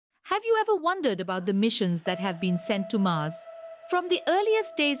Have you ever wondered about the missions that have been sent to Mars? From the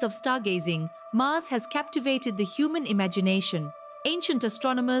earliest days of stargazing, Mars has captivated the human imagination. Ancient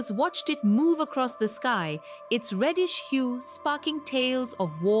astronomers watched it move across the sky, its reddish hue sparking tales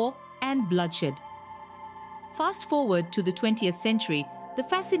of war and bloodshed. Fast forward to the 20th century, the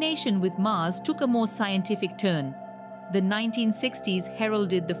fascination with Mars took a more scientific turn. The 1960s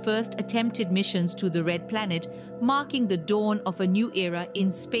heralded the first attempted missions to the Red Planet, marking the dawn of a new era in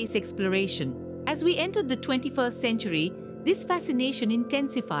space exploration. As we entered the 21st century, this fascination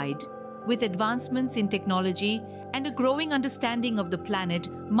intensified. With advancements in technology and a growing understanding of the planet,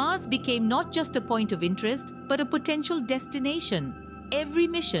 Mars became not just a point of interest, but a potential destination. Every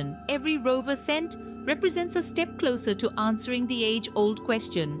mission, every rover sent, represents a step closer to answering the age-old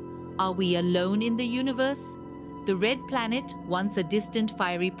question: are we alone in the universe? The Red Planet, once a distant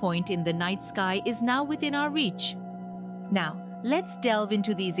fiery point in the night sky, is now within our reach. Now, let's delve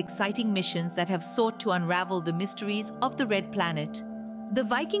into these exciting missions that have sought to unravel the mysteries of the Red Planet. The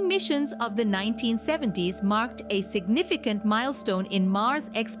Viking missions of the 1970s marked a significant milestone in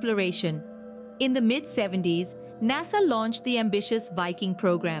Mars exploration. In the mid-70s, NASA launched the ambitious Viking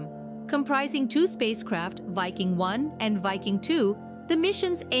program. Comprising two spacecraft, Viking 1 and Viking 2, the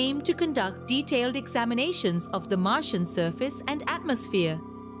missions aimed to conduct detailed examinations of the Martian surface and atmosphere.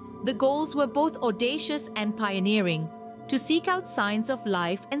 The goals were both audacious and pioneering: to seek out signs of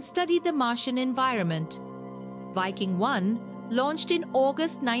life and study the Martian environment. Viking 1, launched in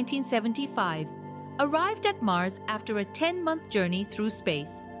August 1975, arrived at Mars after a 10-month journey through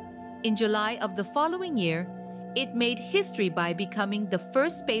space. In July of the following year, it made history by becoming the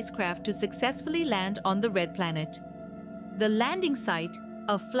first spacecraft to successfully land on the Red Planet. The landing site,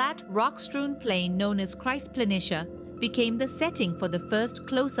 a flat rock-strewn plain known as Planitia, became the setting for the first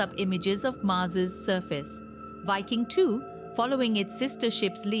close-up images of Mars's surface. Viking 2, following its sister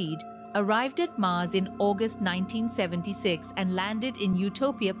ship's lead, arrived at Mars in August 1976 and landed in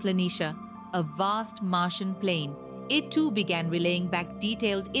Utopia Planitia, a vast Martian plain. It too began relaying back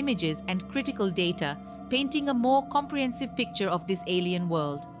detailed images and critical data, painting a more comprehensive picture of this alien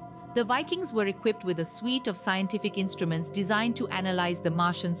world. The Vikings were equipped with a suite of scientific instruments designed to analyze the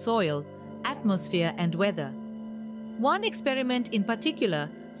Martian soil, atmosphere, and weather. One experiment in particular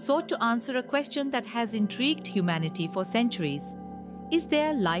sought to answer a question that has intrigued humanity for centuries: is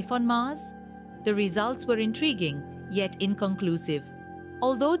there life on Mars? The results were intriguing, yet inconclusive.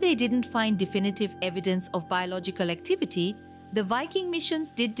 Although they didn't find definitive evidence of biological activity, the Viking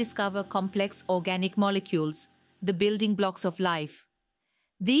missions did discover complex organic molecules, the building blocks of life.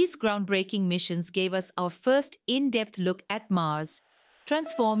 These groundbreaking missions gave us our first in-depth look at Mars,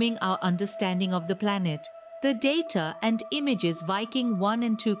 transforming our understanding of the planet. The data and images Viking 1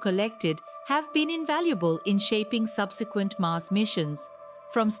 and 2 collected have been invaluable in shaping subsequent Mars missions.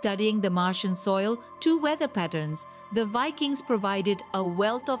 From studying the Martian soil to weather patterns, the Vikings provided a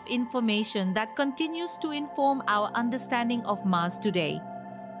wealth of information that continues to inform our understanding of Mars today.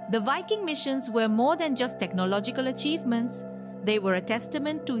 The Viking missions were more than just technological achievements. They were a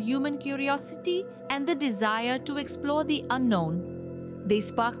testament to human curiosity and the desire to explore the unknown. They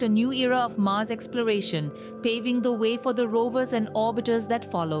sparked a new era of Mars exploration, paving the way for the rovers and orbiters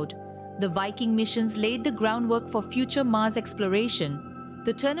that followed. The Viking missions laid the groundwork for future Mars exploration.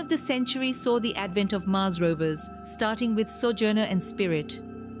 The turn of the century saw the advent of Mars rovers, starting with Sojourner and Spirit.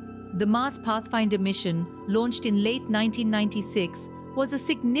 The Mars Pathfinder mission, launched in late 1996, was a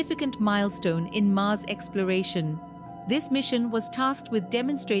significant milestone in Mars exploration. This mission was tasked with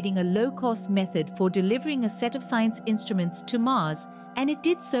demonstrating a low-cost method for delivering a set of science instruments to Mars, and it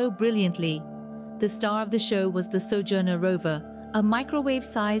did so brilliantly. The star of the show was the Sojourner rover, a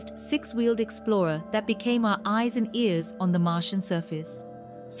microwave-sized, six-wheeled explorer that became our eyes and ears on the Martian surface.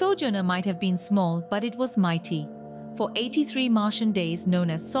 Sojourner might have been small, but it was mighty. For 83 Martian days, known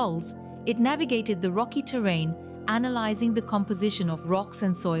as sols, it navigated the rocky terrain, analyzing the composition of rocks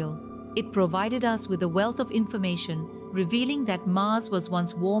and soil. It provided us with a wealth of information, revealing that Mars was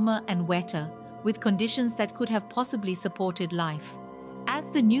once warmer and wetter, with conditions that could have possibly supported life. As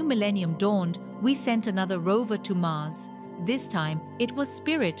the new millennium dawned, we sent another rover to Mars. This time, it was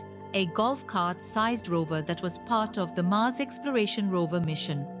Spirit, a golf cart-sized rover that was part of the Mars Exploration Rover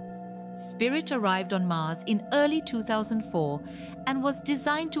mission. Spirit arrived on Mars in early 2004 and was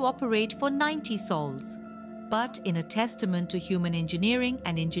designed to operate for 90 sols. But in a testament to human engineering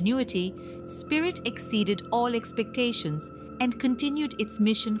and ingenuity, Spirit exceeded all expectations and continued its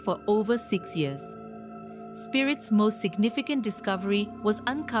mission for over 6 years. Spirit's most significant discovery was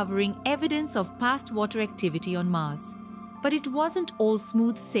uncovering evidence of past water activity on Mars. But it wasn't all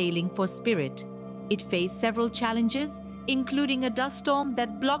smooth sailing for Spirit. It faced several challenges, including a dust storm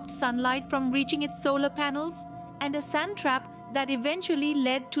that blocked sunlight from reaching its solar panels and a sand trap that eventually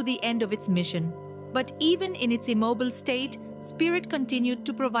led to the end of its mission. But even in its immobile state, Spirit continued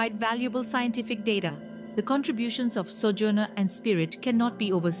to provide valuable scientific data. The contributions of Sojourner and Spirit cannot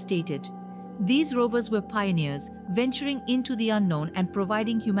be overstated. These rovers were pioneers, venturing into the unknown and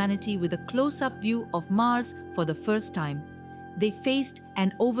providing humanity with a close-up view of Mars for the first time. They faced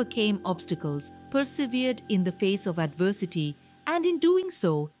and overcame obstacles, persevered in the face of adversity, and in doing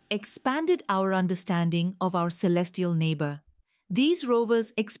so, expanded our understanding of our celestial neighbor. These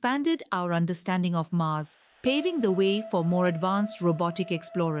rovers expanded our understanding of Mars, paving the way for more advanced robotic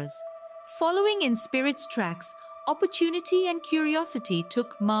explorers. Following in Spirit's tracks, opportunity and curiosity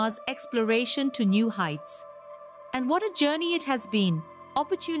took Mars exploration to new heights. And what a journey it has been!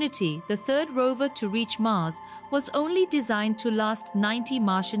 Opportunity, the third rover to reach Mars, was only designed to last 90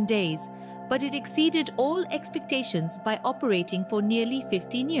 Martian days, but it exceeded all expectations by operating for nearly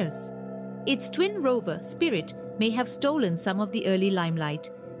 15 years. Its twin rover, Spirit, may have stolen some of the early limelight,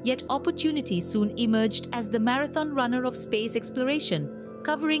 yet Opportunity soon emerged as the marathon runner of space exploration,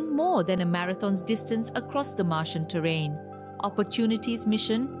 covering more than a marathon's distance across the Martian terrain. Opportunity's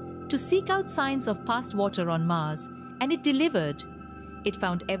mission? To seek out signs of past water on Mars, and it delivered. It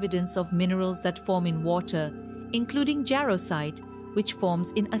found evidence of minerals that form in water, including jarosite, which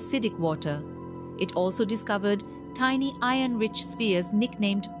forms in acidic water. It also discovered tiny iron-rich spheres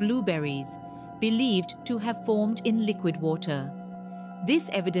nicknamed blueberries, believed to have formed in liquid water. This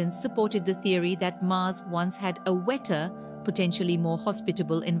evidence supported the theory that Mars once had a wetter, potentially more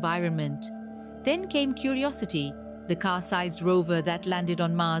hospitable environment. Then came Curiosity, the car-sized rover that landed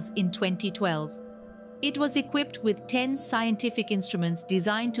on Mars in 2012. It was equipped with 10 scientific instruments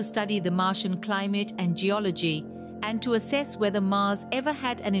designed to study the Martian climate and geology and to assess whether Mars ever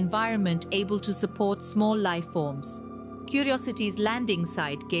had an environment able to support small life forms. Curiosity's landing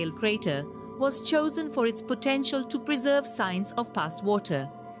site, Gale Crater, was chosen for its potential to preserve signs of past water,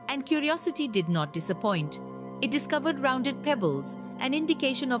 and Curiosity did not disappoint. It discovered rounded pebbles, an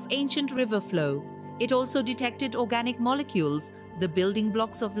indication of ancient river flow. It also detected organic molecules, the building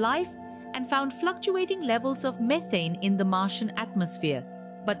blocks of life, and found fluctuating levels of methane in the Martian atmosphere.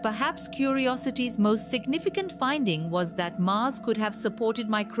 But perhaps Curiosity's most significant finding was that Mars could have supported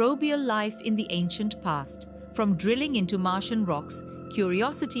microbial life in the ancient past. From drilling into Martian rocks,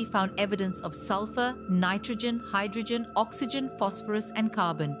 Curiosity found evidence of sulfur, nitrogen, hydrogen, oxygen, phosphorus, and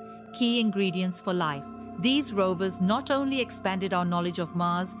carbon, key ingredients for life. These rovers not only expanded our knowledge of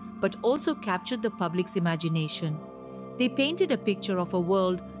Mars, but also captured the public's imagination. They painted a picture of a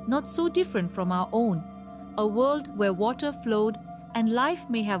world not so different from our own, a world where water flowed and life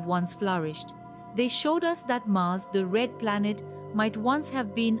may have once flourished. They showed us that Mars, the red planet, might once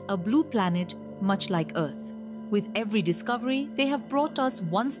have been a blue planet, much like Earth. With every discovery, they have brought us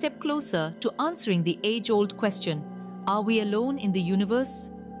one step closer to answering the age-old question, are we alone in the universe?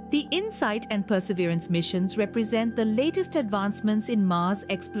 The InSight and Perseverance missions represent the latest advancements in Mars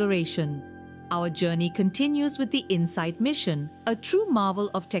exploration. Our journey continues with the InSight mission, a true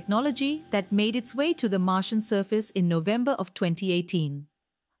marvel of technology that made its way to the Martian surface in November of 2018.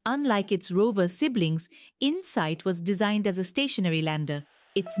 Unlike its rover siblings, InSight was designed as a stationary lander,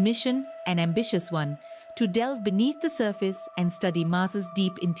 its mission an ambitious one, to delve beneath the surface and study Mars's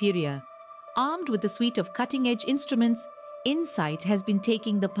deep interior. Armed with a suite of cutting-edge instruments, InSight has been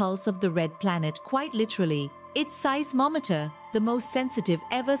taking the pulse of the red planet quite literally. Its seismometer, the most sensitive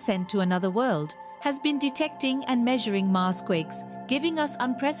ever sent to another world, has been detecting and measuring Marsquakes, giving us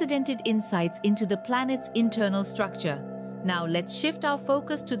unprecedented insights into the planet's internal structure. Now let's shift our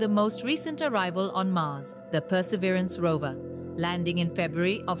focus to the most recent arrival on Mars, the Perseverance rover. Landing in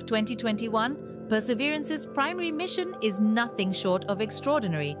February of 2021, Perseverance's primary mission is nothing short of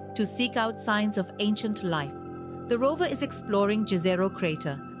extraordinary: to seek out signs of ancient life. The rover is exploring Jezero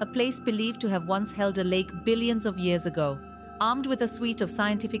Crater, a place believed to have once held a lake billions of years ago. Armed with a suite of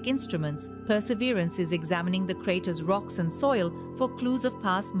scientific instruments, Perseverance is examining the crater's rocks and soil for clues of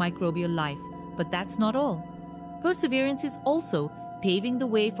past microbial life. But that's not all. Perseverance is also paving the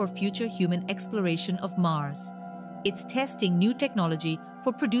way for future human exploration of Mars. It's testing new technology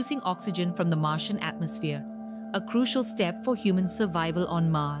for producing oxygen from the Martian atmosphere, a crucial step for human survival on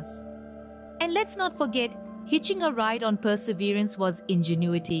Mars. And let's not forget, hitching a ride on Perseverance was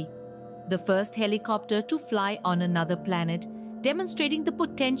Ingenuity, the first helicopter to fly on another planet, demonstrating the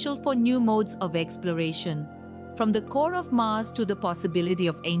potential for new modes of exploration. From the core of Mars to the possibility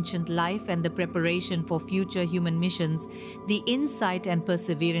of ancient life and the preparation for future human missions, the InSight and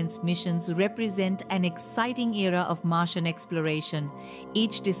Perseverance missions represent an exciting era of Martian exploration.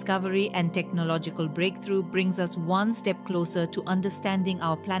 Each discovery and technological breakthrough brings us one step closer to understanding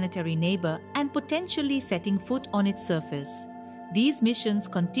our planetary neighbor and potentially setting foot on its surface. These missions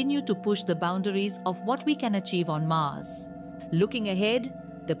continue to push the boundaries of what we can achieve on Mars. Looking ahead,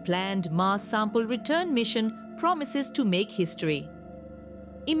 the planned Mars sample return mission promises to make history.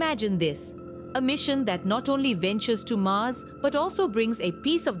 Imagine this, a mission that not only ventures to Mars but also brings a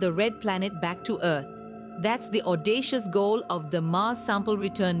piece of the red planet back to Earth. That's the audacious goal of the Mars sample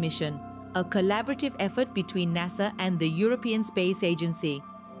return mission, a collaborative effort between NASA and the European Space Agency.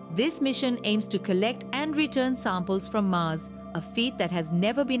 This mission aims to collect and return samples from Mars, a feat that has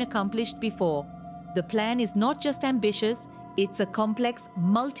never been accomplished before. The plan is not just ambitious, it's a complex,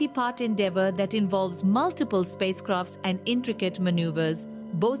 multi-part endeavor that involves multiple spacecrafts and intricate maneuvers,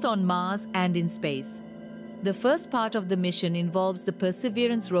 both on Mars and in space. The first part of the mission involves the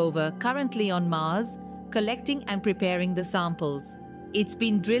Perseverance rover currently on Mars, collecting and preparing the samples. It's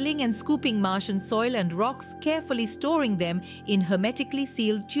been drilling and scooping Martian soil and rocks, carefully storing them in hermetically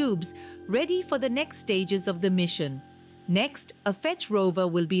sealed tubes, ready for the next stages of the mission. Next, a fetch rover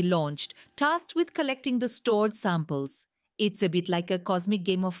will be launched, tasked with collecting the stored samples. It's a bit like a cosmic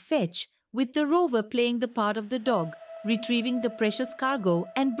game of fetch, with the rover playing the part of the dog, retrieving the precious cargo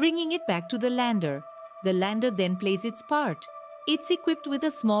and bringing it back to the lander. The lander then plays its part. It's equipped with a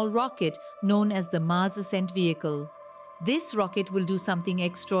small rocket known as the Mars Ascent Vehicle. This rocket will do something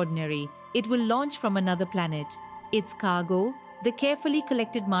extraordinary. It will launch from another planet. Its cargo, the carefully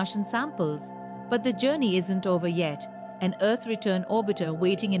collected Martian samples. But the journey isn't over yet. An Earth return orbiter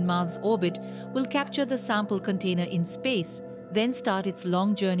waiting in Mars' orbit will capture the sample container in space, then start its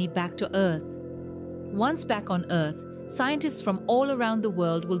long journey back to Earth. Once back on Earth, scientists from all around the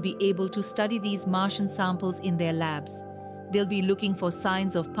world will be able to study these Martian samples in their labs. They'll be looking for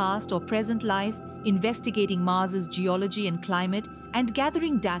signs of past or present life, investigating Mars's geology and climate, and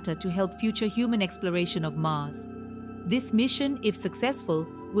gathering data to help future human exploration of Mars. This mission, if successful,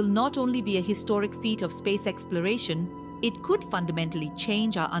 will not only be a historic feat of space exploration, it could fundamentally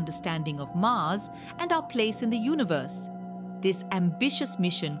change our understanding of Mars and our place in the universe. This ambitious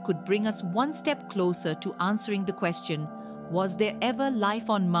mission could bring us one step closer to answering the question, was there ever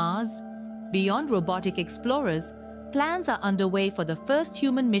life on Mars? Beyond robotic explorers, plans are underway for the first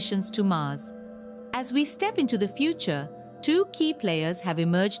human missions to Mars. As we step into the future, two key players have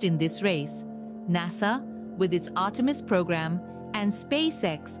emerged in this race: NASA, with its Artemis program, and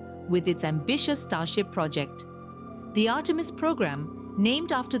SpaceX, with its ambitious Starship project. The Artemis program,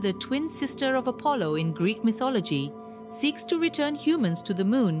 named after the twin sister of Apollo in Greek mythology, seeks to return humans to the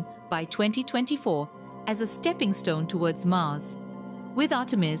Moon by 2024 as a stepping stone towards Mars. With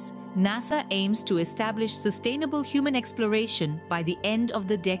Artemis, NASA aims to establish sustainable human exploration by the end of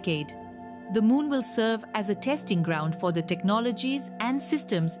the decade. The Moon will serve as a testing ground for the technologies and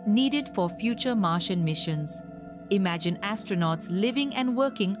systems needed for future Martian missions. Imagine astronauts living and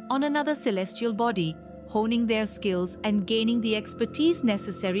working on another celestial body, honing their skills and gaining the expertise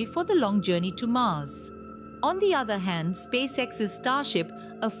necessary for the long journey to Mars. On the other hand, SpaceX's Starship,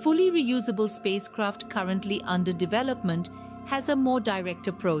 a fully reusable spacecraft currently under development, has a more direct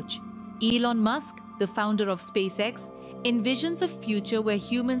approach. Elon Musk, the founder of SpaceX, envisions a future where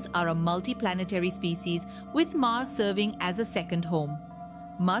humans are a multi-planetary species, with Mars serving as a second home.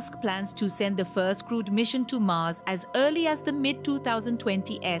 Musk plans to send the first crewed mission to Mars as early as the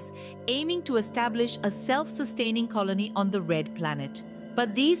mid-2020s, aiming to establish a self-sustaining colony on the red planet.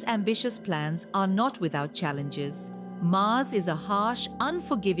 But these ambitious plans are not without challenges. Mars is a harsh,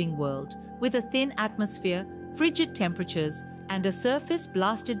 unforgiving world, with a thin atmosphere, frigid temperatures, and a surface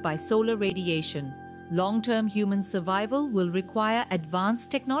blasted by solar radiation. Long-term human survival will require advanced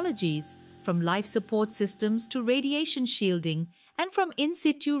technologies, from life support systems to radiation shielding, and from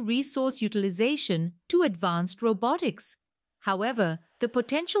in-situ resource utilization to advanced robotics. However, the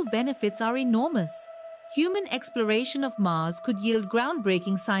potential benefits are enormous. Human exploration of Mars could yield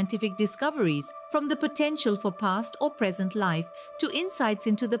groundbreaking scientific discoveries, from the potential for past or present life to insights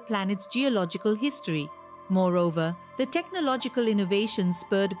into the planet's geological history. Moreover, the technological innovations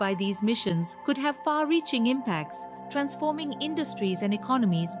spurred by these missions could have far-reaching impacts, transforming industries and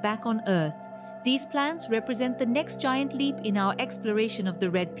economies back on Earth. These plans represent the next giant leap in our exploration of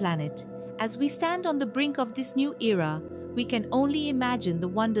the Red Planet. As we stand on the brink of this new era, we can only imagine the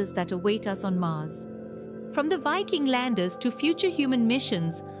wonders that await us on Mars. From the Viking landers to future human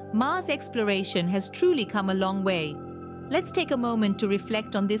missions, Mars exploration has truly come a long way. Let's take a moment to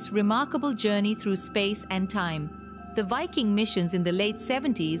reflect on this remarkable journey through space and time. The Viking missions in the late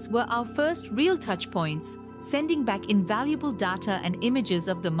 70s were our first real touchpoints, sending back invaluable data and images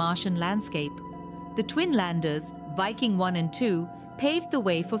of the Martian landscape. The twin landers, Viking 1 and 2, paved the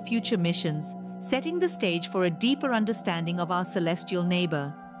way for future missions, setting the stage for a deeper understanding of our celestial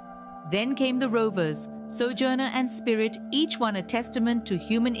neighbor. Then came the Rovers, Sojourner and Spirit, each one a testament to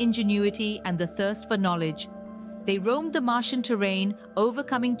human ingenuity and the thirst for knowledge. They roamed the Martian terrain,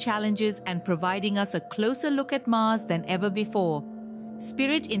 overcoming challenges and providing us a closer look at Mars than ever before.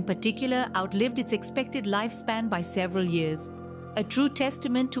 Spirit, in particular, outlived its expected lifespan by several years, a true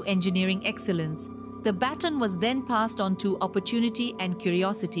testament to engineering excellence. The baton was then passed on to Opportunity and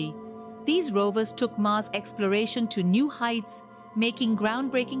Curiosity. These rovers took Mars exploration to new heights, making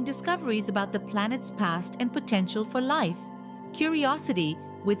groundbreaking discoveries about the planet's past and potential for life. Curiosity,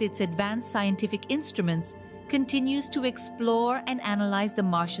 with its advanced scientific instruments, continues to explore and analyze the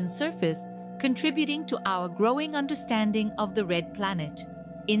Martian surface, contributing to our growing understanding of the Red Planet.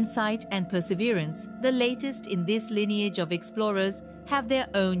 Insight and Perseverance, the latest in this lineage of explorers, have their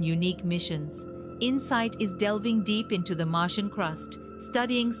own unique missions. Insight is delving deep into the Martian crust,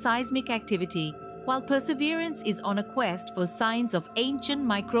 studying seismic activity, while Perseverance is on a quest for signs of ancient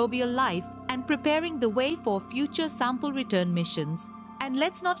microbial life and preparing the way for future sample return missions. And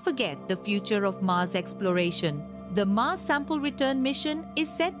let's not forget the future of Mars exploration. The Mars Sample Return mission is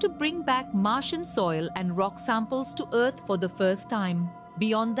set to bring back Martian soil and rock samples to Earth for the first time.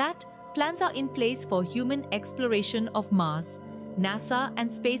 Beyond that, plans are in place for human exploration of Mars. NASA and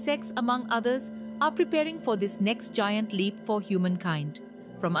SpaceX, among others, are preparing for this next giant leap for humankind.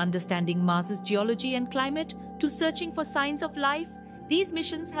 From understanding Mars's geology and climate to searching for signs of life, these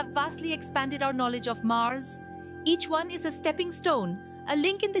missions have vastly expanded our knowledge of Mars. Each one is a stepping stone, a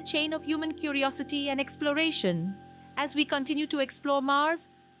link in the chain of human curiosity and exploration. As we continue to explore Mars,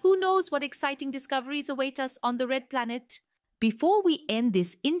 who knows what exciting discoveries await us on the Red Planet? Before we end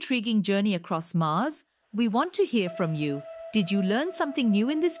this intriguing journey across Mars, we want to hear from you. Did you learn something new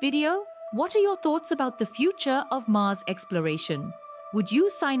in this video? What are your thoughts about the future of Mars exploration? Would you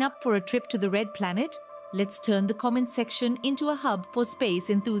sign up for a trip to the Red Planet? Let's turn the comment section into a hub for space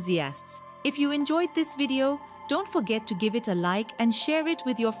enthusiasts. If you enjoyed this video, don't forget to give it a like and share it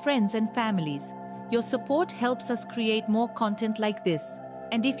with your friends and families. Your support helps us create more content like this.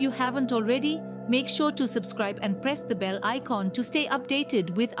 And if you haven't already, make sure to subscribe and press the bell icon to stay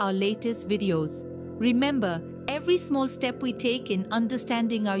updated with our latest videos. Remember, every small step we take in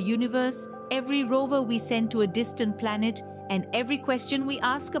understanding our universe, every rover we send to a distant planet, and every question we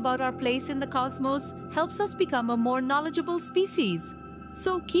ask about our place in the cosmos helps us become a more knowledgeable species.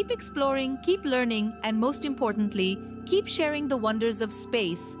 So keep exploring, keep learning, and most importantly, keep sharing the wonders of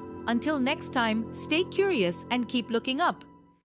space. Until next time, stay curious and keep looking up.